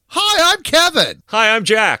I'm Kevin. Hi, I'm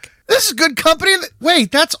Jack. This is good company.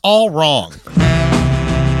 Wait, that's all wrong. Can't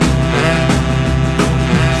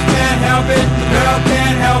help it, the girl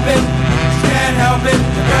can't help it. Can't help it,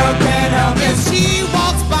 the girl can't help it. If she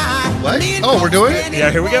walks by. What? Oh, we're doing it?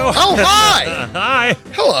 Yeah, here we go. Oh, hi. Hi.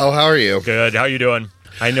 Hello, how are you? Good. How you doing?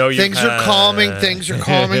 I know you. Things are calming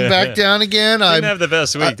back down again. Didn't have the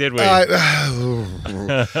best week, did we?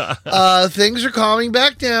 Things are calming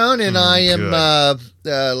back down, and I am.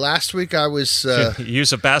 Last week I was.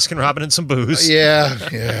 Use of Baskin Robbins and some booze.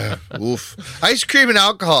 Yeah. Oof. Ice cream and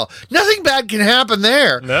alcohol. Nothing bad can happen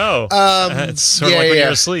there. No. It's sort of like when you're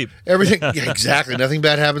asleep. Everything. Yeah, exactly. Nothing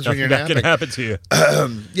bad happens when you're napping. That can happen to you.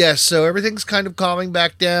 Yes. So everything's kind of calming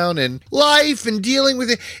back down, and life and dealing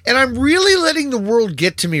with it, and I'm really letting the world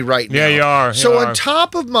get to me right now. Yeah, you are. So on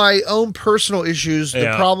top of my own personal issues,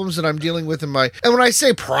 the problems that I'm dealing with and when I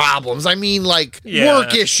say problems, I mean like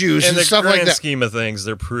work issues and stuff like that. In the grand scheme of things,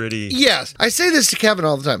 they're pretty. Yes, I say this to Kevin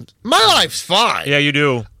all the time. My life's fine. Yeah, you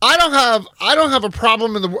do. I don't have a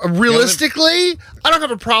problem in the realistically. I don't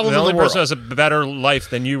have a problem in the world. The only person who has a better life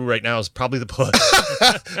than you right now is probably the puss.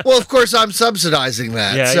 Well, of course, I'm subsidizing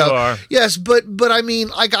that. Yeah, so, you are. Yes, but I mean,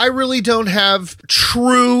 like, I really don't have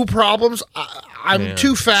true problems. I'm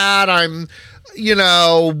too fat. I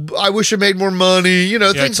wish I made more money,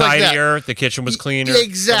 things like that. Tidier, the kitchen was cleaner.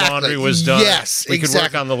 Exactly. The laundry was done. Yes, we could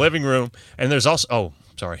work on the living room. And there's also,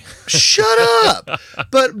 sorry. Shut up.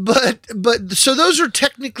 But so those are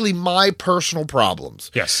technically my personal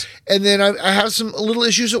problems. Yes. And then I have some little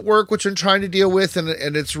issues at work, which I'm trying to deal with, and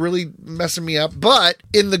it's really messing me up. But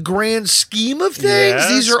in the grand scheme of things,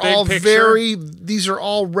 these are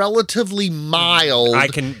all relatively mild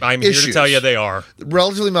I'm here to tell you they are.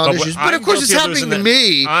 Relatively mild issues. But of course it's happening to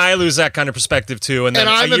me. I lose that kind of perspective too. And then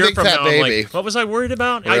I'm a year big from fat now, baby. I'm like, what was I worried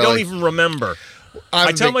about? Really? I don't even remember.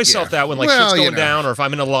 I tell myself that when shit's going down, or if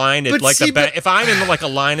I'm in a line at if I'm in like a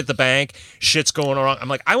line at the bank, shit's going wrong. I'm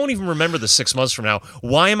like, I won't even remember this 6 months from now.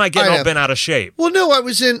 Why am I getting all bent out of shape? Well, no, I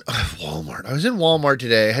was in Walmart. I was in Walmart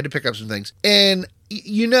today. I had to pick up some things, and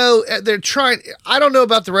they're trying. I don't know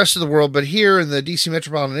about the rest of the world, but here in the DC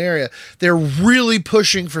metropolitan area, they're really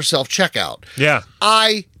pushing for self-checkout. Yeah,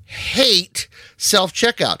 I hate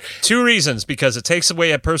self-checkout. 2 reasons: because it takes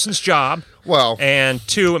away a person's job. Well, and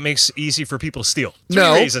 2, it makes it easy for people to steal.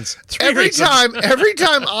 3 reasons. Every time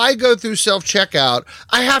I go through self-checkout,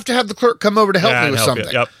 I have to have the clerk come over to help me with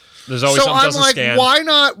something. Yep. There's always something that doesn't scan. Why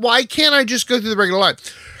not? Why can't I just go through the regular line?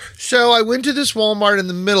 So I went to this Walmart in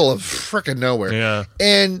the middle of frickin' nowhere,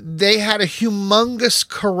 and they had a humongous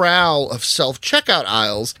corral of self-checkout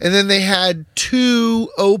aisles, and then they had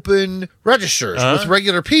 2 open registers with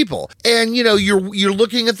regular people. And you're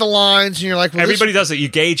looking at the lines, and you're like, well, everybody does it. You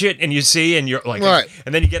gauge it, and you see, and you're like, right.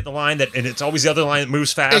 And then you get the line and it's always the other line that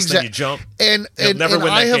moves fast, and you jump. And never win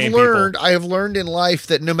that I game, have learned in life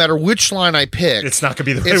that no matter which line I pick, it's not going to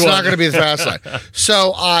be the right It's one. not going to be the fast line.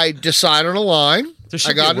 So I decide on a line. There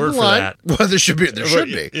should be a word for that. Well, there should be.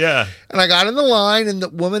 Yeah. And I got in the line, and the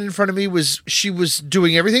woman in front of me was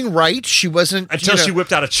doing everything right. She wasn't until she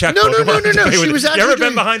whipped out a checkbook. No. She was actually. You ever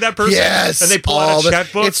been behind that person? Yes. And they pull out a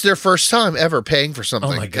checkbook. It's their first time ever paying for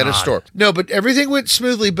something at a store. No, but everything went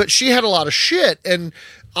smoothly. But she had a lot of shit, and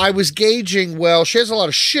I was gauging, well, she has a lot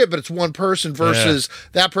of shit, but it's one person versus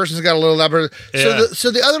that person's got a little that person. Yeah. So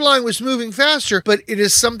the other line was moving faster, but it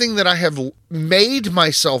is something that I have made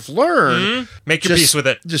myself learn. Mm-hmm. Make your peace with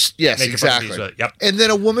it. Yes, exactly. Yep. And then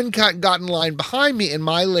a woman got in line behind me, and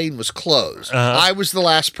my lane was closed. I was the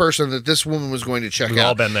last person that this woman was going to check out. We've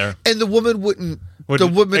all been there. And the woman wouldn't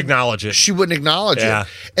acknowledge it. She wouldn't acknowledge it.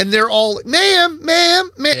 And they're all, ma'am. Yeah.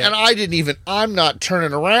 And I'm not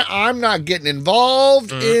turning around. I'm not getting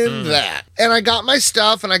involved in that. And I got my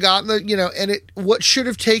stuff, and I got what should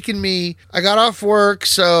have taken me, I got off work,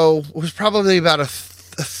 so it was probably about a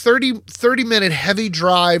 30-minute heavy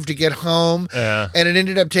drive to get home. Yeah. And it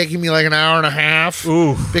ended up taking me like an hour and a half.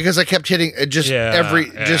 Ooh. Because I kept hitting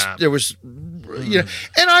there was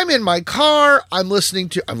and I'm in my car. I'm listening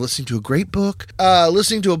to a great book.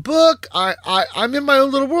 Listening to a book. I'm in my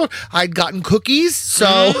own little world. I'd gotten cookies,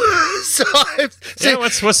 so what's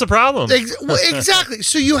the problem? Exactly.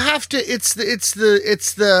 So you have to. It's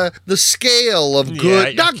the scale of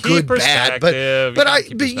good, not good, bad, but I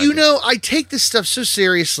take this stuff so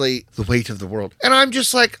seriously. The weight of the world, and I'm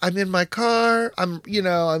just like, I'm in my car. I'm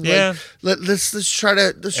like, let's try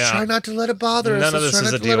not to let it bother us. None of this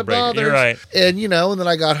is a deal breaker. You're right. And and then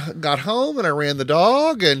I got home, and I ran the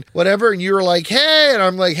dog and whatever, and you were like, hey, and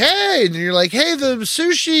I'm like, hey, and you're like, hey, the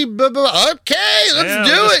sushi, blah, blah, blah. Okay, let's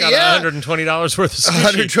do it. $120 worth of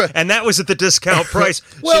sushi, and that was at the discount price.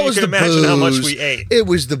 Well, so you can imagine how much we ate. It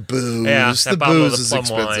was the booze. Yeah, the booze is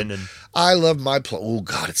expensive. I love my oh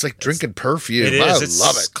God, it's like drinking perfume. It is. I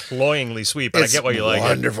love it. It's cloyingly sweet, but I get why you like it.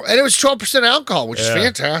 Wonderful. And it was 12% alcohol, which is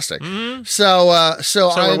fantastic. Mm-hmm. So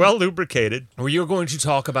we're well lubricated. You're going to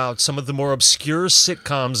talk about some of the more obscure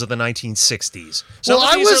sitcoms of the 1960s. Well,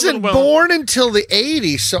 I wasn't born until the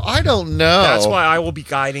 80s, so I don't know. That's why I will be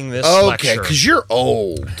guiding this lecture. Okay, because you're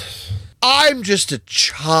old. I'm just a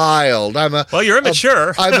child. Well, you're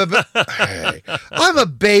immature. I'm a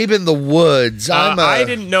babe in the woods. I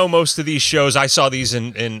didn't know most of these shows. I saw these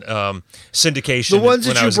in syndication. The ones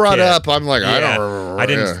that you brought up, I'm like,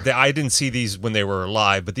 I didn't see these when they were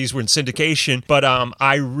live, but these were in syndication. But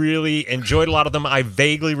I really enjoyed a lot of them. I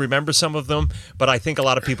vaguely remember some of them, but I think a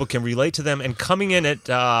lot of people can relate to them. And coming in at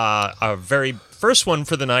our very first one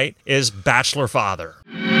for the night is Bachelor Father.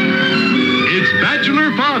 It's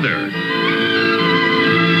Bachelor Father,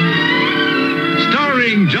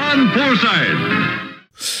 starring John Forsythe.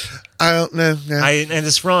 I don't know. No. And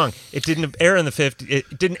it's wrong. It didn't air in the 50s.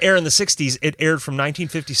 It didn't air in the 60s. It aired from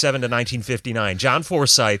 1957 to 1959. John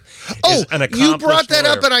Forsythe is an accomplished you brought that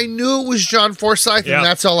lawyer. up, and I knew it was John Forsythe, and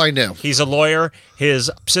that's all I knew. He's a lawyer.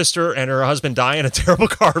 His sister and her husband die in a terrible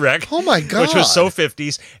car wreck. Oh, my God. Which was so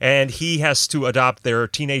 50s. And he has to adopt their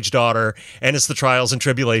teenage daughter, and it's the trials and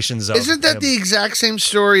tribulations of Isn't that the exact same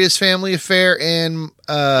story as Family Affair and...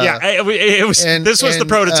 it was. This was the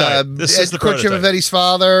prototype. This is the prototype. Chimavetti's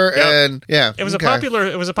father, and it was a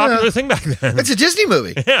popular thing back then. It's a Disney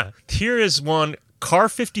movie. Yeah. Here is one. Car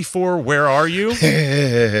 54, where are you?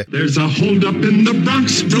 There's a holdup in the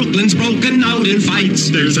Bronx. Brooklyn's broken out in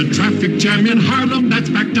fights. There's a traffic jam in Harlem that's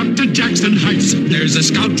backed up to Jackson Heights. There's a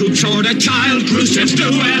scout troop short a child. Cruise ships do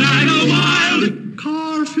it idle wild.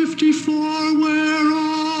 Car 54, where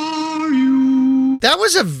are you? That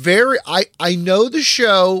was a very... I know the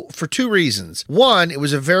show for two reasons. One, it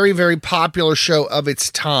was a very, very popular show of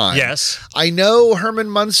its time. Yes. I know Herman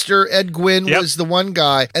Munster, Ed Gwynn was the one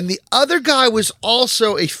guy, and the other guy was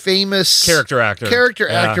also a famous... Character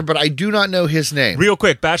actor, but I do not know his name. Real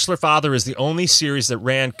quick, Bachelor Father is the only series that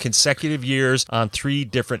ran consecutive years on 3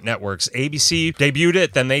 different networks. ABC debuted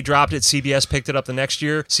it, then they dropped it, CBS picked it up the next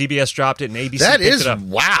year, CBS dropped it, and ABC picked it up.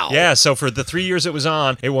 Wow. Yeah, so for the 3 years it was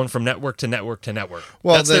on, it went from network to network to network.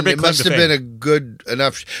 Well, that's then their big it must have fame. been a good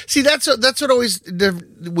enough... See, that's what always...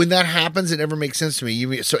 When that happens, it never makes sense to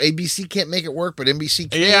me. So ABC can't make it work, but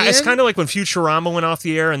NBC can? Yeah, it's kind of like when Futurama went off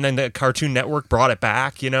the air and then the Cartoon Network brought it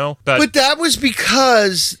back, you know? But that was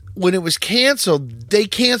because when it was canceled, they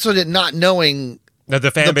canceled it not knowing...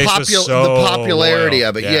 The fan base was so the popularity loyal.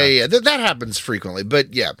 of it. Yeah. That happens frequently,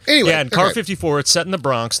 but yeah. Anyway. Yeah, and Car 54, it's set in the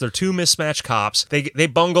Bronx. They're 2 mismatched cops. They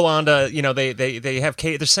bungle onto, they have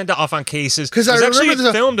they're sent off on cases. Because I actually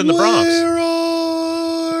remember filmed in the Bronx. Where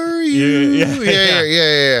are you?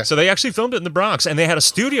 Yeah. So they actually filmed it in the Bronx, and they had a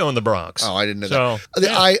studio in the Bronx. Oh, I didn't know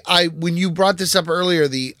that. I when you brought this up earlier,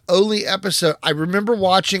 the only episode I remember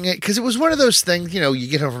watching it because it was one of those things. You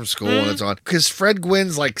get home from school and it's on because Fred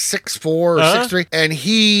Gwynn's like 6'4" or 6'3", and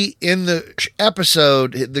he in the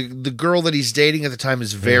episode the girl that he's dating at the time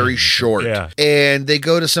is very short. Yeah. And they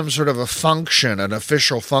go to some sort of a function, an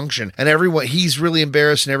official function, and he's really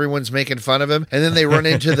embarrassed and everyone's making fun of him, and then they run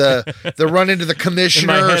into the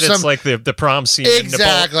commissioner. In my head, or it's like the prom scene.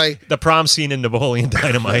 Exactly. The prom scene in Napoleon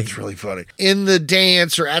Dynamite. That's really funny. In the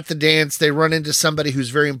dance or at the dance, they run into somebody who's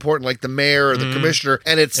very important, like the mayor or the commissioner,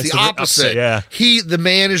 and it's the opposite. Yeah. The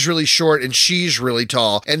man is really short and she's really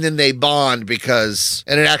tall, and then they bond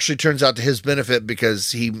and it actually turns out to his benefit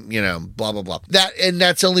because he, blah, blah, blah.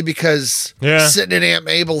 That's only because sitting in Aunt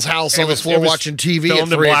Mabel's house on the floor watching TV at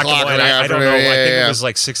 3 o'clock. I don't know. I think it was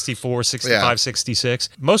like 64, 65, 66.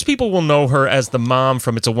 Most people will know her as the mom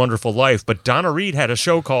from It's a Wonderful Life, but Donna Reed had a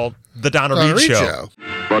show called The Donna Reed Show.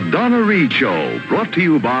 The Donna Reed Show, brought to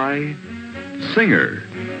you by Singer.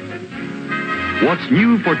 What's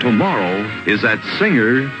new for tomorrow is at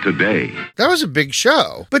Singer today. That was a big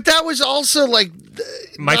show. But that was also like...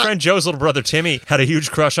 My friend Joe's little brother Timmy had a huge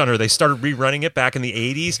crush on her. They started rerunning it back in the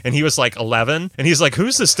 80s, and he was like 11. And he's like,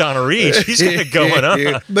 who's this Donna Reed? She's got it going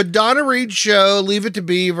on. But Donna Reed Show, Leave It to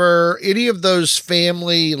Beaver, any of those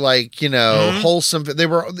family, wholesome...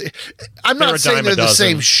 I'm not saying they're the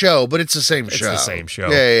same show, but it's the same show. It's the same show.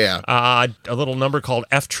 Yeah. A little number called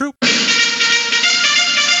F Troop.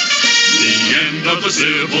 The end of the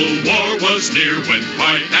Civil War was near when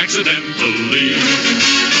quite accidentally a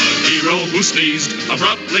hero who sneezed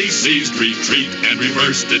abruptly ceased retreat and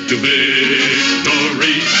reversed it to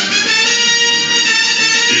victory.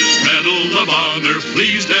 His Medal of Honor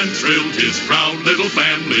pleased and thrilled his proud little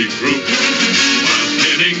family group. While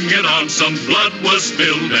turning it on, some blood was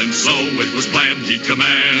spilled, and so it was planned he'd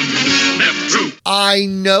command F Troop. I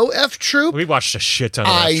know F Troop. We watched a shit ton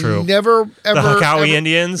of F Troop. I never ever the Hakawi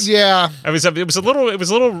Indians. Yeah, it was a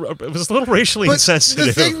little racially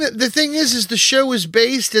insensitive. The thing is the show was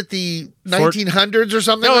based at the 1900s or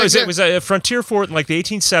something. No, it was a frontier fort in like the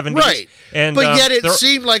 1870s. Right, and but yet it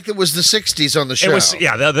seemed like it was the 60s on the show. It was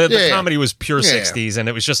the comedy was pure 60s, and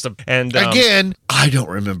it was just again, I don't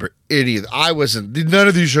remember any of. None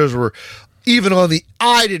of these shows were even on the.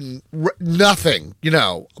 Nothing.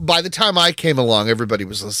 By the time I came along, everybody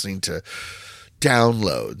was listening to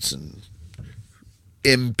downloads and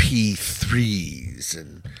MP3s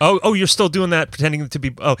and. Oh, you're still doing that, pretending to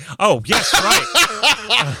be. Oh, yes, right.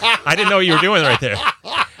 I didn't know what you were doing right there.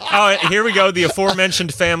 Oh, here we go. The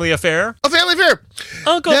aforementioned Family Affair. A Family Affair.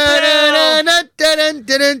 Uncle Bill.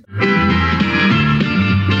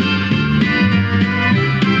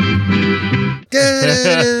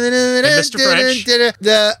 Mr. French.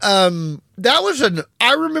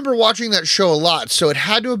 I remember watching that show a lot, so it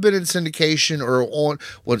had to have been in syndication or on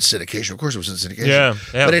syndication. Of course it was in syndication.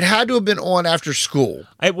 Yeah. But it had to have been on after school.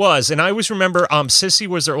 It was, and I always remember Sissy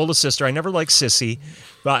was their oldest sister. I never liked Sissy,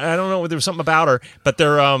 but I don't know, there was something about her. But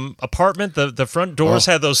their apartment, the front doors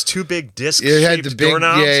had those two big disc-shaped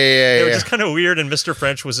doorknobs. They were just kind of weird, and Mr.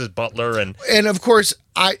 French was his butler. And of course,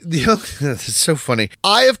 it's so funny.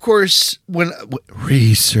 When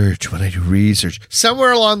I do research,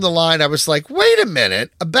 somewhere along the line, I was like, wait a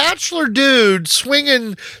minute, a bachelor dude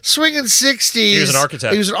swinging 60s. He was an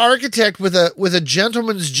architect. He was an architect with a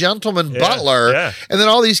gentleman butler, and then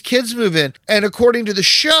all these kids move in. And according to the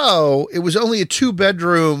show, it was only a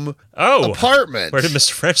 2-bedroom apartment. Where did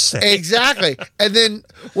Mr. French say? Exactly. And then,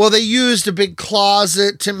 they used a big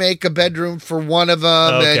closet to make a bedroom for one of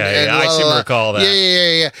them. Okay, I seem to recall that.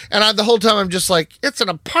 Yeah. And the whole time I'm just like, it's an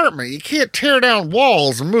apartment. You can't tear down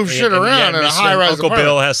walls and move shit around in a high-rise apartment. Uncle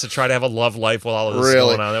Bill has to try to have a love life while all of this is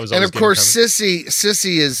going on. That was, and of course,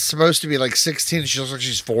 Sissy is supposed to be like 16. She looks like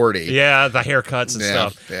she's 40. Yeah, the haircuts and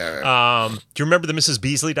stuff. Yeah. Do you remember the Mrs.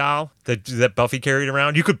 Beasley doll that Buffy carried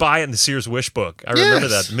around? You could buy it in the Sears Wish book. I remember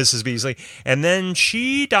that, Mrs. Beasley. And then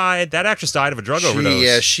she died. That actress died of a drug overdose.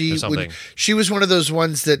 Yeah, she was one of those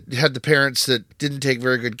ones that had the parents that didn't take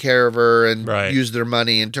very good care of her and used their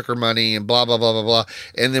money and took her money and blah blah blah blah blah.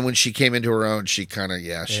 And then when she came into her own, she kind of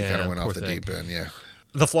went off the deep end. Yeah.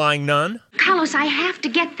 The Flying Nun. Carlos, I have to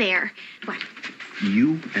get there. What?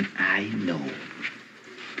 You and I know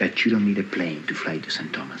that you don't need a plane to fly to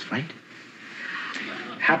St. Thomas, right?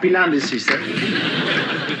 Happy landing, sister.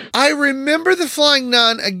 I remember The Flying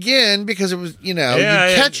Nun again because it was, you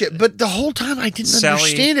catch it. But the whole time I didn't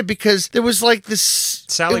understand it because there was like this.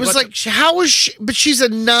 It was like, how was she? But she's a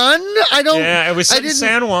nun? I don't. Yeah, it was in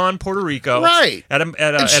San Juan, Puerto Rico. Right. And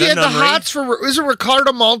she had the hots for. Is it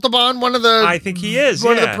Ricardo Montalban, one of the. I think he is.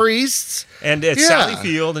 One of the priests. And it's Sally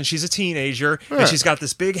Field, and she's a teenager, and she's got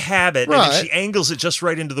this big habit, and if she angles it just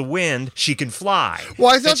right into the wind, she can fly.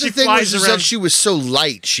 Well, I thought the thing was that she was so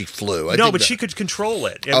light she flew. But she could control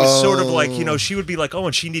it. It was sort of like, she would be like,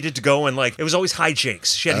 and she needed to go, and like, it was always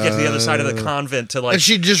hijinks. She had to get to the other side of the convent to like... And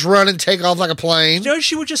she'd just run and take off like a plane? No,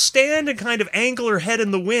 she would just stand and kind of angle her head in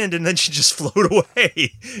the wind, and then she'd just float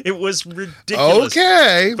away. It was ridiculous.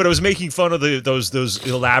 Okay. But it was making fun of those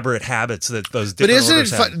elaborate habits that those different orders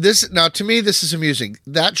had. But isn't it fun? Now, to me, this is amusing.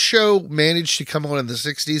 That show managed to come on in the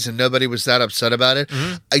 60s and nobody was that upset about it.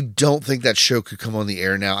 Mm-hmm. I don't think that show could come on the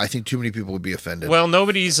air now. I think too many people would be offended. Well,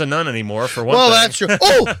 nobody's a nun anymore, for one thing. Well, that's true.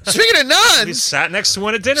 Oh, speaking of nuns. We sat next to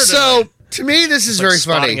one at dinner tonight. To me, this is very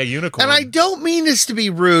funny. A unicorn. And I don't mean this to be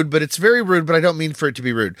rude, but it's very rude, but I don't mean for it to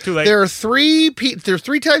be rude. Too late. There are three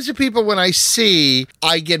types of people when I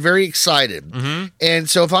get very excited. Mm-hmm. And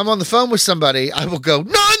so if I'm on the phone with somebody, I will go,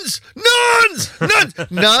 nuns, nuns,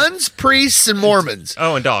 nuns, nuns, priests, and Mormons.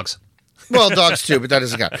 Oh, and dogs. Well, dogs too, but that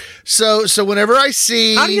doesn't count. So whenever I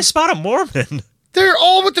see... How do you spot a Mormon? They're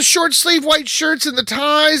all with the short sleeve white shirts and the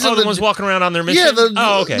ties. Oh, the ones walking around on their mission?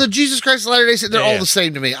 Yeah, okay. The Jesus Christ of Latter-day Saints, they're all the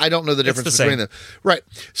same to me. I don't know the difference between them. Right.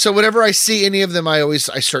 So whenever I see any of them, I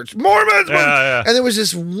search Mormons. Yeah. And there was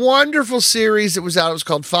this wonderful series that was out. It was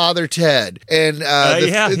called Father Ted. And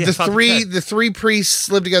the three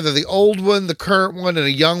priests lived together. The old one, the current one, and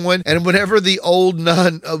a young one. And whenever the old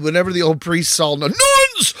priest saw nuns,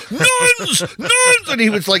 and he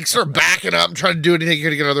would like start backing up and trying to do anything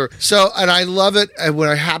to get another. So, and I love it. it. And when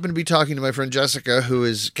I happen to be talking to my friend Jessica, who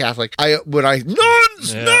is Catholic,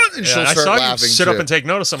 nuns, and she'll start laughing. You sit up and take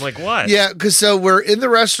notice. I'm like, what? Yeah, because so we're in the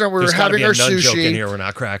restaurant, we're having our sushi. Joke in here. We're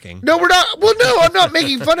not cracking. No, we're not. Well, no, I'm not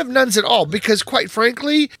making fun of nuns at all, because quite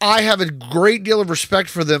frankly, I have a great deal of respect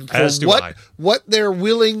for them for what they're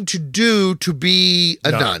willing to do to be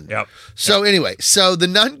a nun. Yep. So anyway, so the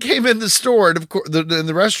nun came in the store, and of course, in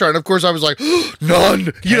the restaurant. Of course, I was like,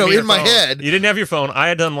 nun, in my head. You didn't have your phone. I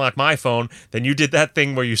had to unlock my phone. Then you did that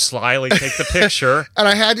thing where you slyly take the picture. And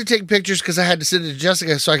I had to take pictures because I had to send it to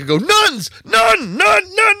Jessica so I could go, nuns, nun.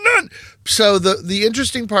 So the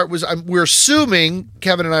interesting part was we're assuming,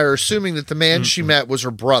 Kevin and I are assuming that the man she met was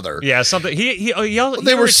her brother. Yeah, something. He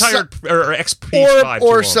were retired or ex-priest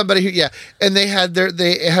or somebody who and they had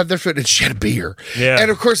their food, and she had a beer. Yeah,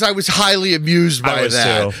 and of course I was highly amused by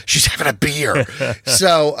that. Too. She's having a beer.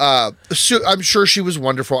 so I'm sure she was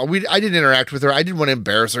wonderful. I didn't interact with her. I didn't want to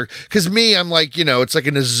embarrass her because I'm like, it's like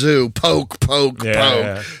in a zoo, poke.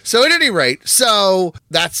 Yeah. So at any rate, so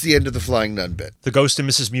that's the end of the Flying Nun bit. The Ghost of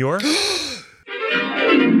Mrs. Muir.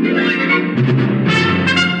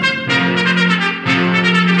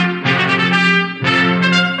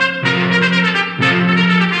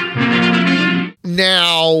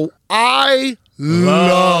 Now, I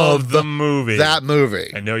love the movie. That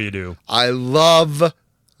movie. I know you do. I love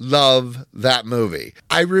that movie.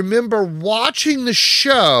 I remember watching the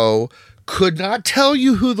show. Could not tell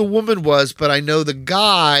you who the woman was, but I know the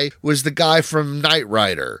guy was the guy from Knight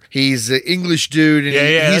Rider. He's an English dude,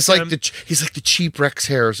 and he's like the cheap Rex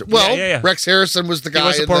Harrison. Well, Rex Harrison was the guy. He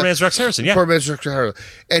was the poor man's Rex Harrison. Yeah, poor man's Rex Harrison,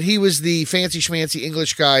 and he was the fancy schmancy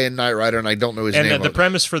English guy in Knight Rider, and I don't know his name. And the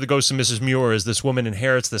premise for the Ghost of Mrs. Muir is this woman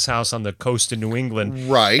inherits this house on the coast of New England,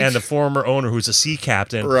 right? And the former owner, who's a sea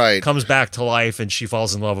captain, right, comes back to life, and she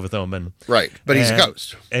falls in love with him, and but he's a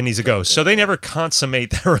ghost, and he's a ghost. So they never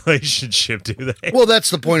consummate their relationship, do they? Well,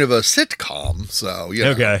 that's the point of a sitcom, so,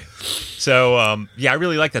 Okay. So, I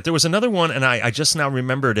really like that. There was another one, and I just now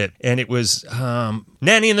remembered it, and it was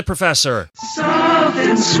Nanny and the Professor. Soft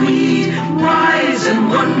and sweet, wise and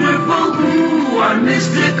wonderful, who are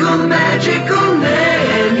mystical, magical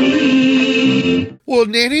Nanny. Well,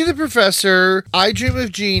 Nanny and the Professor, I Dream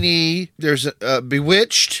of Jeannie, there's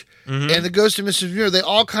Bewitched, and the Ghost of Mrs. Muir. They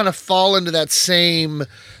all kind of fall into that same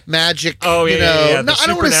magic. Oh, yeah. No, I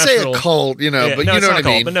don't want to say a cult, but you know what I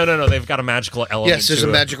mean. But no, they've got a magical element. Yes, there's a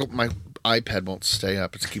magical. My iPad won't stay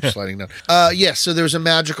up; it keeps sliding down. Yes, so there's a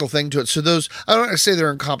magical thing to it. So those, I don't want to say they're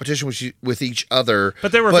in competition with each other,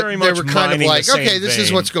 but they were very much. They were kind of like, okay, this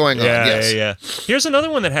is what's going on. Yes. Yeah. Here's another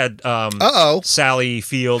one that had Sally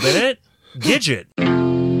Field in it. Gidget.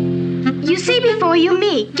 You see before you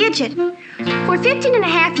meet Gidget. For 15 and a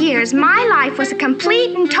half years, my life was a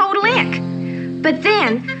complete and total ick. But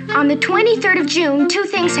then, on the 23rd of June, two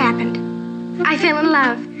things happened. I fell in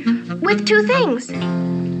love with two things.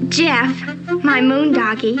 Jeff, my moon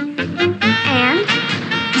doggy, and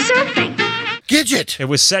surfing. Gidget. It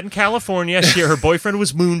was set in California. Her boyfriend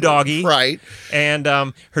was Moondoggy. Right. And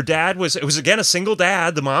her dad it was again a single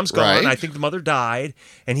dad. The mom's gone. Right. I think the mother died.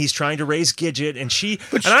 And he's trying to raise Gidget.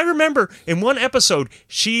 And I remember in one episode,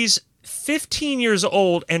 she's 15 years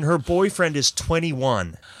old and her boyfriend is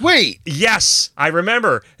 21. Wait. Yes, I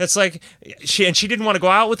remember. It's like she didn't want to go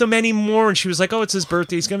out with him anymore, and she was like, "Oh, it's his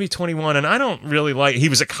birthday. He's gonna be 21." And I don't really like. He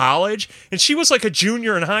was at college, and she was like a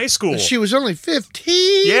junior in high school. She was only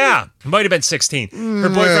 15. Yeah, might have been 16. Her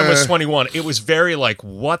boyfriend was 21. It was very like,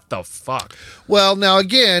 what the fuck. Well, now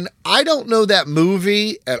again, I don't know that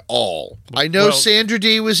movie at all. I know Sandra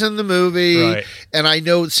Dee was in the movie, right, and I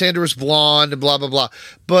know Sandra was blonde and blah blah blah.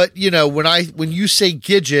 But when you say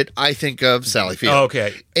Gidget, I think of Sally Field. Oh,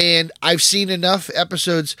 okay. And I've seen enough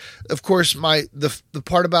episodes. Of course, the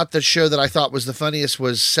part about the show that I thought was the funniest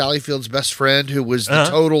was Sally Field's best friend, who was the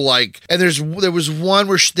total like. And there was one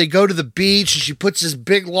where they go to the beach and she puts this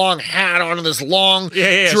big long hat on and this long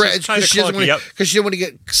dress because she doesn't want to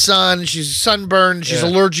get sun. And she's sunburned. And she's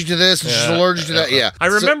allergic to this and she's allergic to that. Yeah, I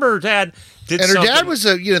remember Dad. And her dad was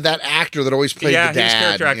that actor that always played the dad. Yeah, he was a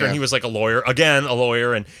character actor, and he was like a lawyer. Again, a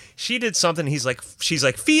lawyer, and she did something. She's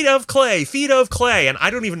like, feet of clay, and I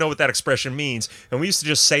don't even know what that expression means. And we used to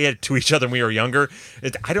just say it to each other when we were younger.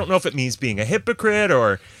 I don't know if it means being a hypocrite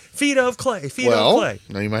or feet of clay, of clay.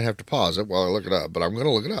 Now you might have to pause it while I look it up, but I'm going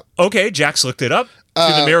to look it up. Okay, Jack's looked it up.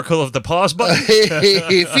 Through the miracle of the pause button.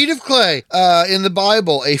 Feet of clay. In the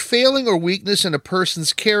Bible, a failing or weakness in a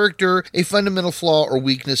person's character, a fundamental flaw or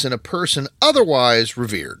weakness in a person otherwise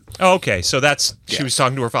revered. Okay, so she was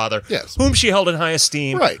talking to her father, whom she held in high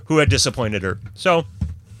esteem, who had disappointed her. So,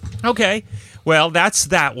 okay, well, that's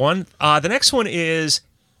that one. The next one is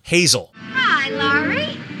Hazel. Hi,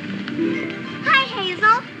 Laurie. Hi,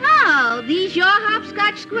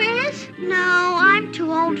 hopscotch, Squiz? No, I'm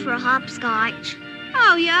too old for hopscotch.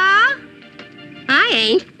 Oh, yeah? I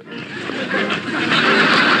ain't.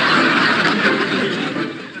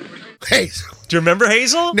 Hazel. Do you remember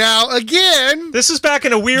Hazel? Now, again... This is back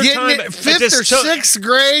in a weird time. Fifth or sixth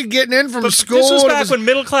grade, getting in from school. This was back when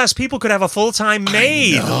middle-class people could have a full-time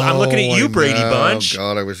maid. I'm looking at you, Brady Bunch. Oh,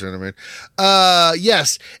 God, I wish I had a maid.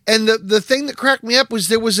 Yes, and the thing that cracked me up was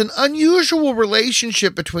there was an unusual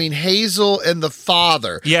relationship between Hazel and the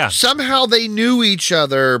father. Yeah. Somehow they knew each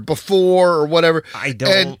other before or whatever. I don't...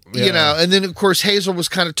 And, you know, and then, of course, Hazel was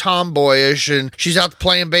kind of tomboyish, and she's out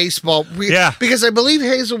playing baseball. Yeah. Because I believe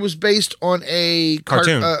Hazel was based on a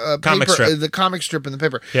cartoon, comic strip. The comic strip in the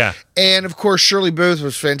paper. Yeah. And of course, Shirley Booth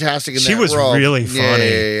was fantastic in that role. She was really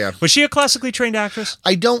funny. Yeah. Was she a classically trained actress?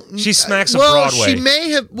 I don't... She smacks on Broadway. She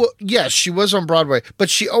may have... Well, yes, she was on Broadway,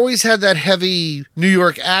 but she always had that heavy New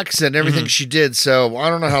York accent, everything she did, so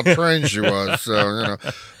I don't know how trained she was, so, you know.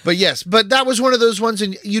 But yes, but that was one of those ones,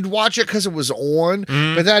 and you'd watch it because it was on,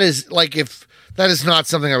 but that is, like, if... That is not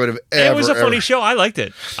something I would have ever... It was a funny show. I liked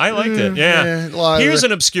it. Yeah. Here's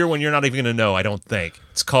an obscure one you're not even going to know, I don't think.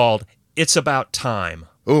 It's called It's About Time.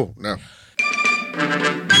 Oh, no.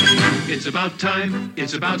 It's about time,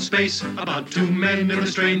 it's about space, about two men in the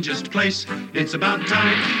strangest place. It's about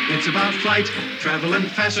time, it's about flight, traveling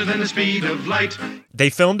faster than the speed of light. They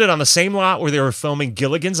filmed it on the same lot where they were filming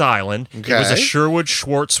Gilligan's Island. Okay. It was a Sherwood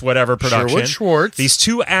Schwartz whatever production. Sherwood Schwartz. These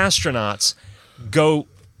two astronauts go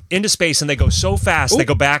into space and they go so fast they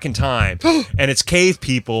go back in time. And it's cave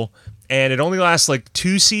people. And it only lasts like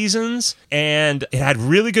 2 seasons, and it had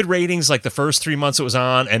really good ratings like the first 3 months it was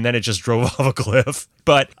on, and then it just drove off a cliff.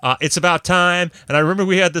 But it's about time, and I remember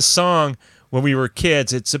we had this song when we were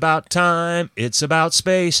kids. It's about time, it's about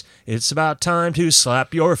space, it's about time to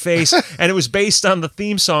slap your face. And it was based on the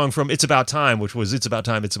theme song from It's About Time, which was It's About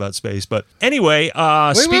Time, It's About Space. But anyway...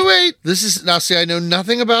 Wait. This is... Now, see, I know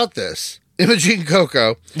nothing about this. Imogene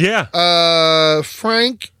Coco. Yeah.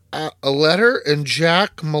 Frank... a letter and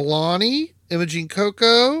Jack Maloney, Imogene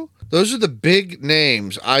Coco. Those are the big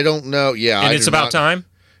names. I don't know. Yeah. And It's About Time?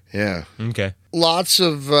 Yeah. Okay. Lots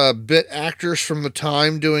of bit actors from the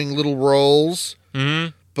time doing little roles. Mm-hmm.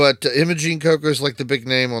 But Imogene Coco is like the big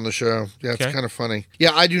name on the show. Yeah, it's kind of funny.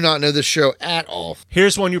 Yeah, I do not know this show at all.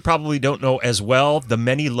 Here's one you probably don't know as well. The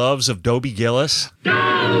Many Loves of Dobie Gillis.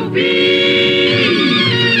 Dobie!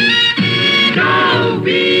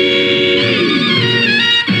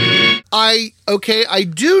 I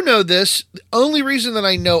do know this. The only reason that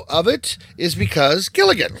I know of it is because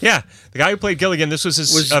Gilligan. Yeah, the guy who played Gilligan, this was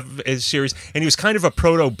his series, and he was kind of a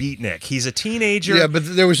proto-beatnik. He's a teenager. Yeah,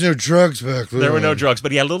 but there was no drugs back then. There were no drugs,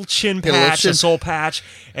 but he had a little chin patch, a soul patch,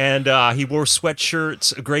 and he wore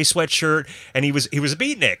sweatshirts, a gray sweatshirt, and he was a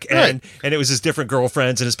beatnik, and it was his different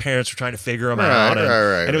girlfriends, and his parents were trying to figure him out,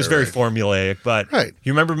 and it was very formulaic. But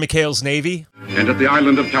you remember McHale's Navy? And at the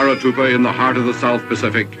island of Taratupa in the heart of the South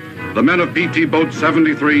Pacific, the men of PT Boat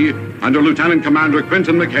 73 under Lieutenant Commander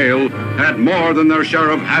Quentin McHale had more than their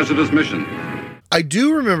share of hazardous mission. I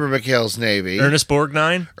do remember McHale's Navy. Ernest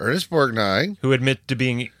Borgnine? Ernest Borgnine. Who admitted to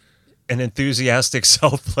being an enthusiastic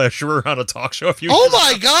self-pleasurer on a talk show a few years ago.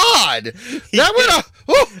 Oh my God! We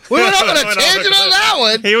went off on a tangent on that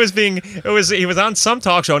one. He was on some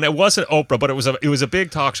talk show, and it wasn't Oprah, but it was a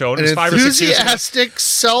big talk show, and it was 5 or 6 years ago. Enthusiastic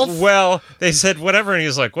self. Well, they said whatever, and he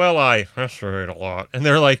was like, "Well, I masturbate a lot," and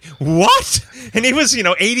they're like, "What?" And he was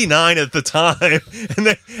 89 at the time,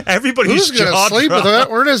 and everybody's who's gonna sleep with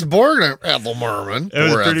Ernest Borgnine? Ethel Merman. It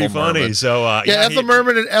was pretty funny. Merman. So Ethel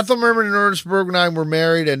Merman and Ernest Borgnine were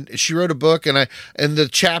married, and she wrote a book, and the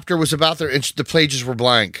chapter was about the pages were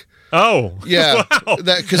blank. Oh, yeah, wow.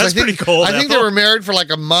 That's pretty cool. I think they were married for like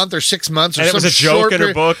a month or 6 months, or and something. It was a joke in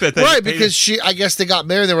her book that they because I guess they got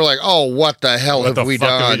married. They were like, "Oh, what the hell have we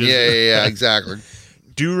done?" Yeah, exactly.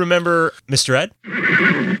 Do you remember Mr. Ed?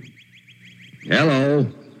 Hello,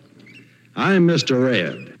 I'm Mr.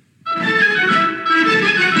 Ed.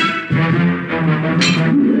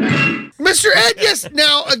 Mr. Ed, yes.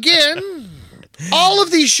 Now again. All of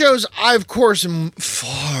these shows, I, of course, am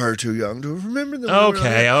far too young to remember them.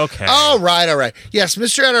 Okay. All right. Yes,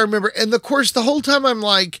 Mr. Ed, I remember. And, of course, the whole time I'm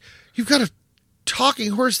like, you've got a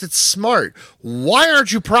talking horse that's smart. Why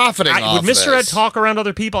aren't you profiting off Would Mr. Ed talk around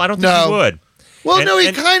other people? I don't think he would. Well,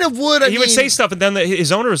 he kind of would. He would say stuff, and then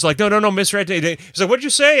his owner was like, no, Mr. Ed. He's like, what'd you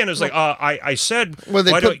say? And it was like, I said... Well,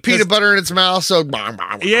 they put peanut butter in its mouth, so...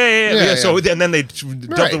 Yeah. So, and then they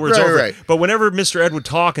dump the words over. Right. But whenever Mr. Ed would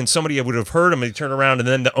talk and somebody would have heard him, he'd turn around, and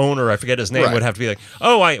then the owner, I forget his name, would have to be like,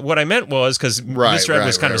 what I meant was, because Mr. Ed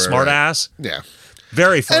was kind of a smart ass. Yeah.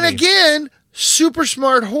 Very funny. And again... super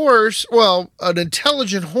smart horse, well, an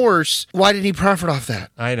intelligent horse, why didn't he profit off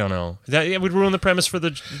that? I don't know. It would ruin the premise for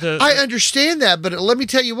the I understand that, but let me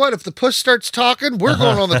tell you what, if the puss starts talking, we're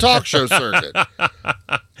going on the talk show circuit.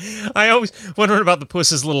 I always wonder about the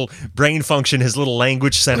puss's little brain function, his little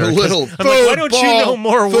language center. I'm like, why don't you know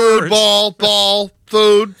more words? Ball,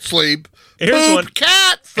 food, sleep, poop,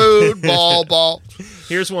 cat, food, ball.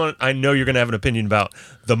 Here's one I know you're going to have an opinion about.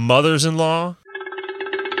 The Mothers-in-Law.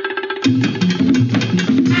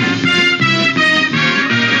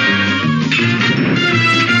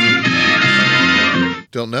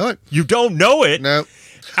 Don't know it. You don't know it? No.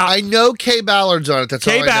 I know Kay Ballard's on it. That's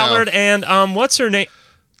all I know. Kay Ballard and what's her name?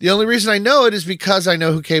 The only reason I know it is because I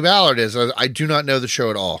know who Kay Ballard is. I do not know the show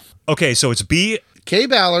at all. Okay, so it's Kay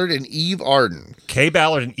Ballard and Eve Arden. Kay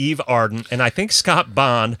Ballard and Eve Arden, and I think Scott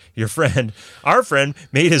Bond, our friend,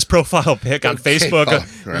 made his profile pic on Facebook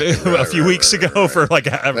a few weeks ago for like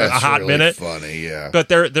a hot minute. Funny, yeah. But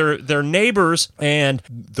they're neighbors, and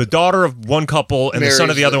the daughter of one couple and the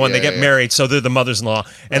son of the other one, they get married, so they're the mothers-in-law,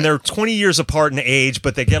 and they're 20 years apart in age,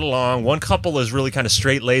 but they get along. One couple is really kind of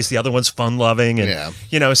straight-laced, the other one's fun-loving, and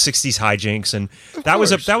 60s hijinks, and that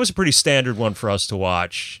was a pretty standard one for us to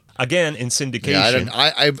watch. Again, in syndication.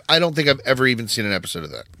 Yeah, I don't think I've ever even seen an episode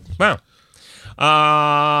of that. Wow.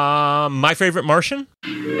 My Favorite Martian?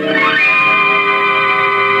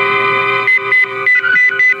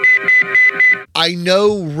 I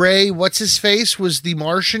know Ray, what's his face, was the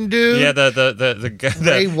Martian dude. Yeah,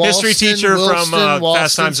 the history teacher from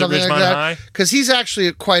Fast Times at Ridgemont High. Because he's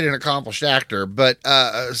actually quite an accomplished actor, but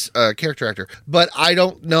a character actor. But I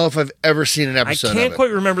don't know if I've ever seen an episode of it. I can't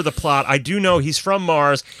quite remember the plot. I do know he's from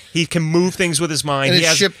Mars. He can move things with his mind. And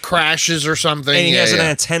his ship crashes or something. And he has an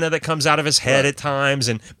antenna that comes out of his head at times.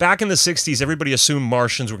 And back in the 60s, everybody assumed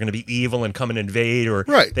Martians were going to be evil and come and invade, or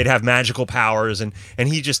they'd have magical powers. And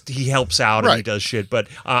he helps out and he does shit. But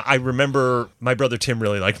I remember my brother Tim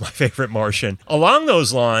really liked My Favorite Martian. Along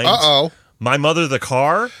those lines, My Mother the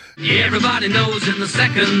Car. Yeah, everybody knows in the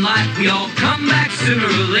second life we all come back sooner or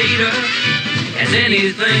later. As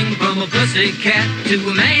anything from a pussycat to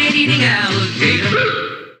a man-eating alligator.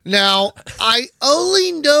 Now, I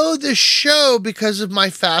only know the show because of my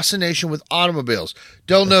fascination with automobiles.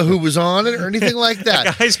 Don't know who was on it or anything like that.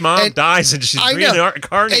 The guy's mom dies and she's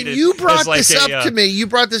reincarnated. And you brought this up to me. You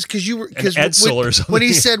brought this because when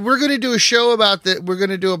he said we're going to do a show about that, we're going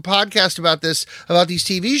to do a podcast about this, about these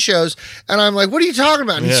TV shows, and I'm like, what are you talking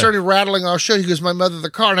about? And he started rattling off shows. He goes, My Mother the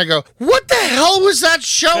Car, and I go, what the hell was that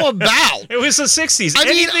show about? It was the 60s.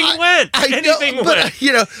 Anything went.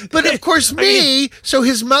 But of course so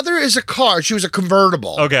his mother is a car. She was a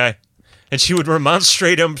convertible. Okay. And she would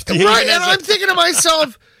remonstrate him. Right, and I'm thinking to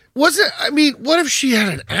myself, what if she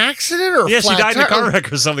had an accident or she died in a car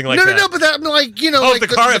wreck or something like that? No, but that, the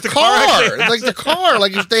car,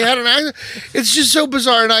 like if they had an accident, it's just so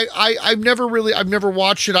bizarre. And I've never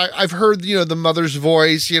watched it. I've heard, the mother's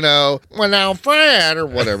voice, well, now Fred or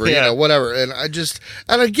whatever, whatever. And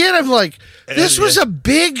and again, I'm like, this was a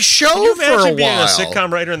big show for a while. Can you imagine being a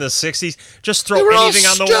sitcom writer in the 60s? Just throw anything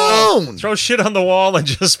on the wall. Throw shit on the wall and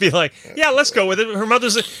just be like, yeah, let's go with it. Her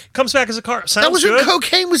mother's comes back as a car. Sounds that was good. When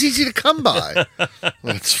cocaine was easy to come by.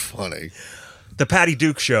 That's funny. The Patty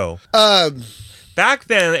Duke Show. Back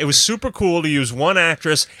then, it was super cool to use one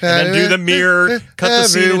actress and then do the mirror, cut the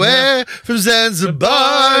scene. Everywhere from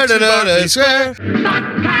Zanzibar to Berkeley Square.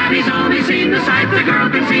 But Patty's only seen the sight the girl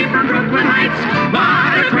can see from Brooklyn Heights.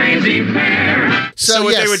 What a crazy pair. So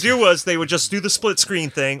what they would do was they would just do the split screen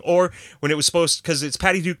thing, or when it was supposed, because it's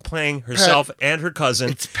Patty Duke playing herself and her cousin.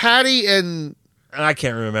 It's Patty and... I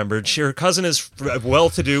can't remember. Her cousin is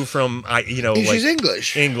well-to-do from,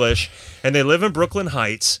 she's English, and they live in Brooklyn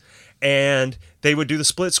Heights, and they would do the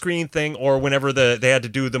split screen thing, or whenever they had to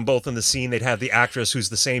do them both in the scene, they'd have the actress who's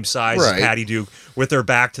the same size as Patty Duke with her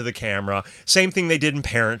back to the camera. Same thing they did in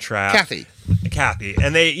Parent Trap. Kathy.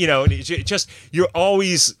 And they, you're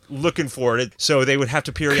always looking for it. So they would have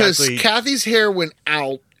to periodically... Because Kathy's hair went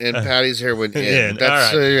out and Patty's hair went in.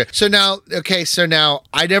 That's, all right. So now,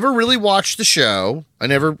 I never really watched the show. I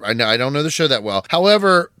don't know the show that well.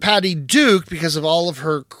 However, Patty Duke, because of all of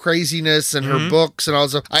her craziness and her books and all that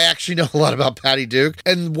stuff, I actually know a lot about Patty Duke.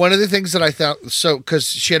 And one of the things that I thought, because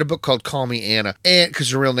she had a book called Call Me Anna, and because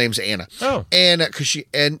her real name's Anna. Oh. Anna,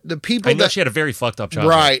 and the people I know she had a very fucked up childhood.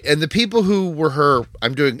 Right. And the people who were her,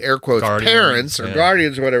 I'm doing air quotes, parents or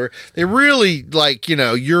guardians or whatever, they really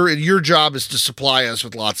your job is to supply us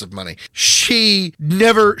with lots lots of money. She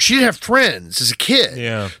didn't have friends as a kid.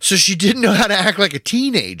 Yeah. So she didn't know how to act like a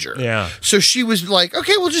teenager. Yeah. So she was like,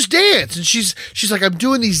 okay, we'll just dance. And she's like, I'm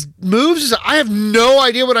doing these moves. I have no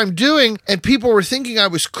idea what I'm doing. And people were thinking I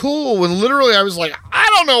was cool when literally I was like, I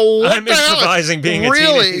don't know what I'm improvising being a teenager.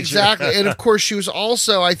 Really, exactly. And of course she was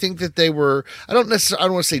also, I think that they were, I don't want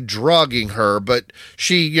to say drugging her, but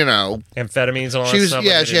she, amphetamines and all she that was, stuff.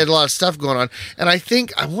 Yeah, she had a lot of stuff going on. And I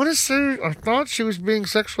thought she was being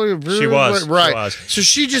sexually abused. She was. Right. She was. So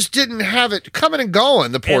she just didn't have it coming and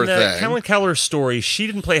going, the poor thing. Helen Keller's story, she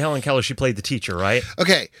didn't play Helen Keller, she played the teacher, right?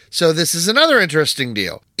 Okay, so this is another interesting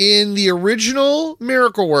deal. In the original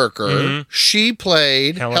Miracle Worker, she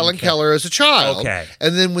played Helen Keller as a child. Okay.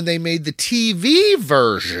 And then when they made the TV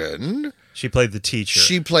version, she played the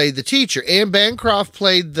teacher. Anne Bancroft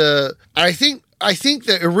played I think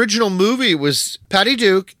the original movie was Patty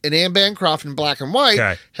Duke and Anne Bancroft in black and white.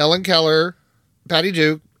 Okay. Helen Keller, Patty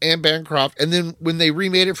Duke, Anne Bancroft, and then when they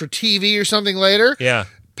remade it for TV or something later,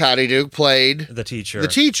 Patty Duke played the teacher.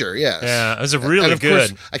 Yes. Yeah, it was really good.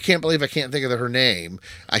 Course, I can't believe I can't think of her name.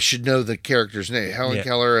 I should know the character's name. Helen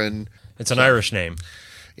Keller, and it's an Irish name.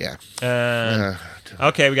 Yeah.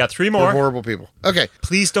 Okay, we got 3 more. They're horrible people. Okay.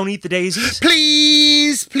 Please don't eat the daisies.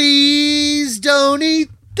 Please don't eat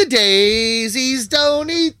the daisies. Don't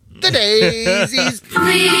eat the daisies.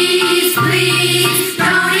 Please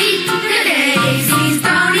don't eat the daisies.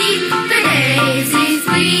 Don't eat the daisies,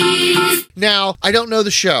 please. Now, I don't know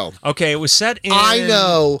the show. Okay, it was set in... I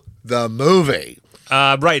know the movie.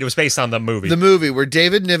 Right, it was based on the movie. The movie where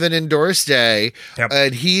David Niven and Doris Day,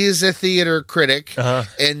 and he is a theater critic,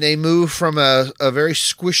 and they move from a very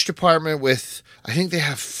squished apartment with, I think they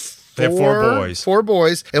have 4 boys. 4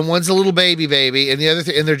 boys, and one's a little baby, and the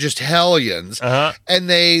other and they're just hellions. And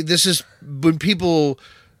this is when people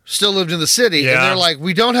still lived in the city, and they're like,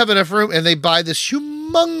 we don't have enough room, and they buy this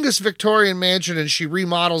humongous Victorian mansion, and she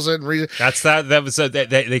remodels it. And that was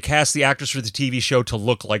they cast the actors for the TV show to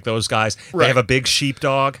look like those guys. Right. They have a big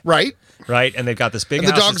sheepdog. Right. Right, and they've got this big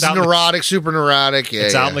and house. The dog's neurotic, super neurotic.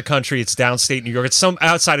 It's out in the country. It's downstate New York. It's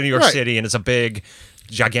outside of New York City, and it's a big,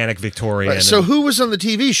 gigantic Victorian. Right. So who was on the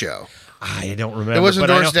TV show? I don't remember. It wasn't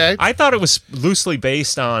Doris Day? I thought it was loosely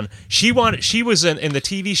based on... She was in the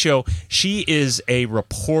TV show. She is a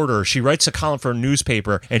reporter. She writes a column for a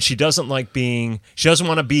newspaper, and she doesn't want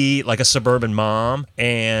to be like a suburban mom.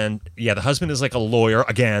 And the husband is like a lawyer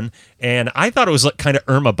again. And I thought it was like kind of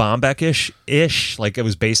Irma Bombeck-ish. Like it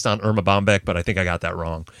was based on Irma Bombeck, but I think I got that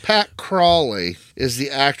wrong. Pat Crawley is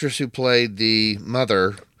the actress who played the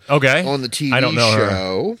mother... Okay. On the TV I don't know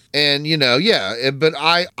show. Her. And, but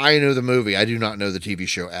I know the movie. I do not know the TV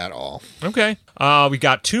show at all. Okay. We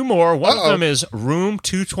got 2 more. One of them is Room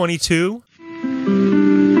 222.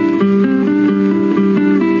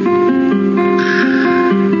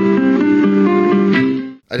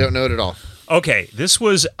 I don't know it at all. Okay, this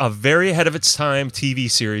was a very ahead of its time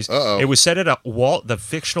TV series. It was set at the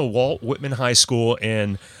fictional Walt Whitman High School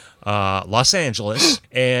in... Los Angeles,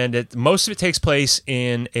 and most of it takes place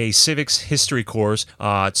in a civics history course.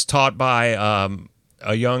 It's taught by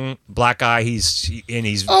a young black guy. It's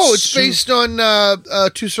based on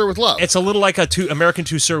To Sir with Love. It's a little like American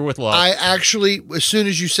To Sir with Love. I actually, as soon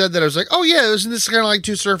as you said that, I was like, oh yeah, isn't this kind of like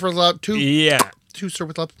To Sir with Love? To Sir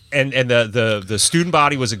with Love. And the student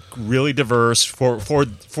body was really diverse for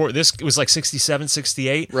this. It was like 67,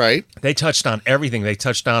 68. Right. They touched on everything. They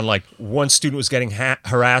touched on like one student was getting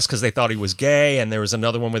harassed because they thought he was gay, and there was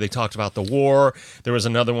another one where they talked about the war. There was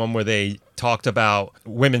another one where they talked about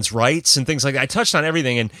women's rights and things like that. I touched on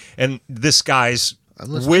everything, and this guy's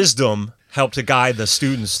wisdom helped to guide the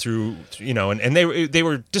students through, and they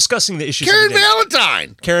were discussing the issues.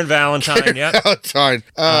 Karen Valentine, yeah. Valentine.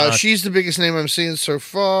 She's the biggest name I'm seeing so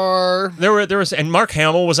far. There was, and Mark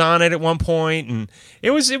Hamill was on it at one point, and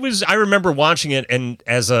it was. I remember watching it, and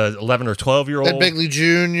as a 11 or 12-year-old at Begley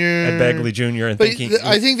Jr. and thinking.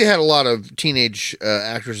 I think they had a lot of teenage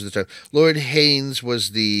actors at the time. Lloyd Haynes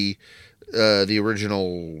was the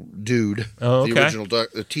original dude, the original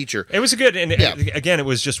teacher. It was good, and again, it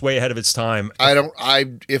was just way ahead of its time.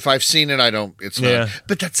 If I've seen it, it's not.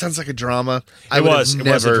 But that sounds like a drama. It was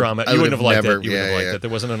a drama. You wouldn't have liked it. You wouldn't have liked it. There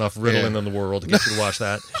wasn't enough Ritalin in the world to get you to watch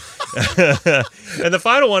that. And the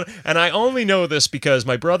final one, and I only know this because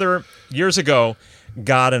my brother years ago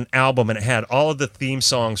got an album and it had all of the theme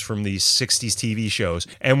songs from these 60s TV shows,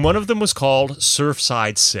 and one of them was called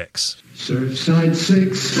Surfside 6. Surfside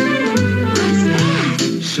 6. What's that?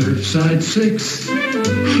 Surfside 6. An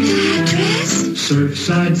address?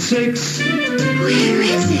 Surfside 6. Where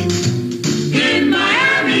is it? In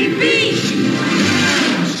Miami Beach.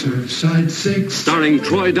 Surfside 6. Starring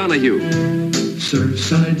Troy Donahue.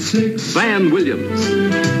 Surfside 6. Van Williams.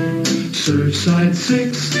 Surfside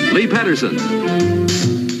 6. Lee Patterson.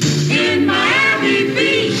 In Miami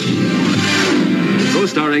Beach.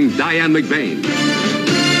 Co-starring Diane McBain.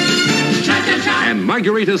 Cha-cha-cha. And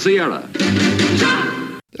Margarita Sierra.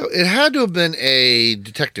 It had to have been a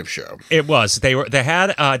detective show. It was. They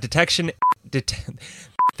had a detection.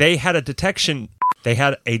 They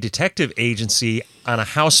had a detective agency on a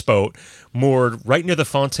houseboat moored right near the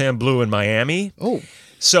Fontainebleau in Miami. Oh.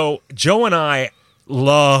 So Joe and I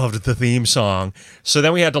loved the theme song. So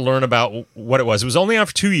then we had to learn about what it was. It was only on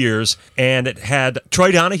for 2 years, and it had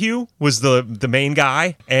Troy Donahue was the main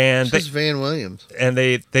guy, and This is Van Williams. and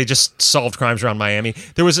they just solved crimes around Miami.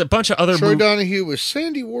 There was a bunch of other Troy Donahue was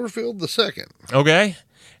Sandy Warfield II. Okay.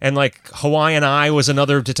 And like Hawaiian Eye was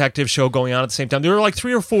another detective show going on at the same time. There were like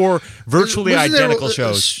 3 or 4 virtually Wasn't there identical a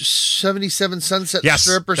shows. 77 Sunset Yes,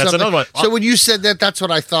 Strip or that's something? another one. So when you said that, that's what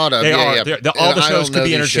I thought of. They are. Yeah. All the And I shows don't could know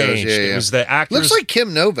be these shows. interchanged. It was the actors. Looks like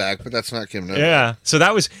Kim Novak, but that's not Kim Novak. Yeah. So the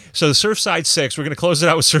Surfside 6. We're going to close it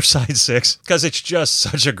out with Surfside 6 because it's just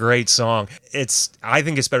such a great song. I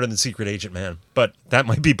think it's better than Secret Agent Man, but that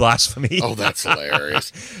might be blasphemy. Oh, that's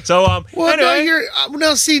hilarious. So well, anyway.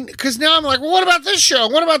 now see, because now I'm like, well, what about this show?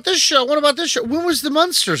 What about this show? What about this show? When was the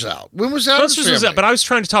Munsters out? When was that? Munsters was out, but I was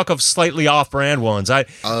trying to talk of slightly off-brand ones.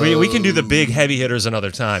 We can do the big heavy hitters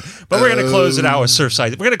another time, but we're going to close it out with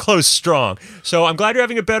Surfside. We're going to close strong. So I'm glad you're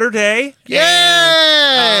having a better day. Yay!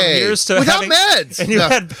 And, here's to without meds. And you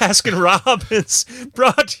had Baskin Robbins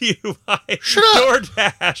brought to you by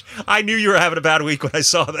DoorDash. I knew you were having a bad week when I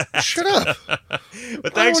saw that. Shut up.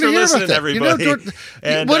 But thanks for listening, everybody.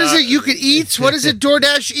 What is it? You can eat? What is it?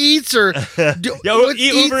 DoorDash eats or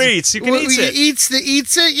Uber Eats? You can eat it. Eats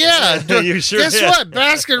it? Yeah. You sure Guess did. what?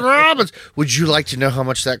 Baskin Robbins. Would you like to know how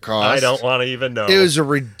much that cost? I don't want to even know. It was a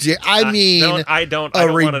ridiculous. I don't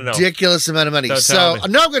want to know. Ridiculous amount of money. Don't So tell me.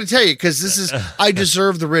 now I'm going to tell you because this is I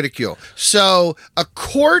deserve the ridicule. So a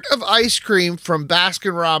quart of ice cream from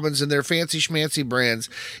Baskin Robbins and their fancy schmancy brands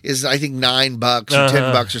is I think $9 or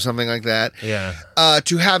 $10 or something like that. Yeah.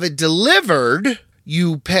 To have it delivered,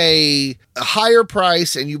 you pay a higher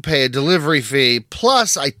price and you pay a delivery fee.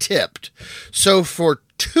 Plus, I tipped. So for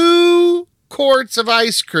 2 quarts of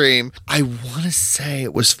ice cream, I want to say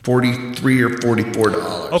it was $43 or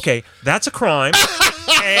 $44. Okay, that's a crime.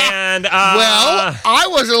 And well, I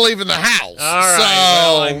wasn't leaving the house. All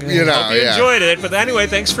right. So, hope you enjoyed it. But anyway,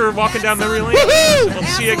 thanks for walking down memory lane. We'll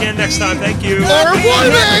see you again next time. Thank you. Au revoir,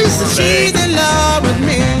 guys. She's in love with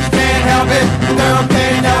me. Can't help it. Girl,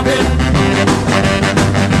 can't help it.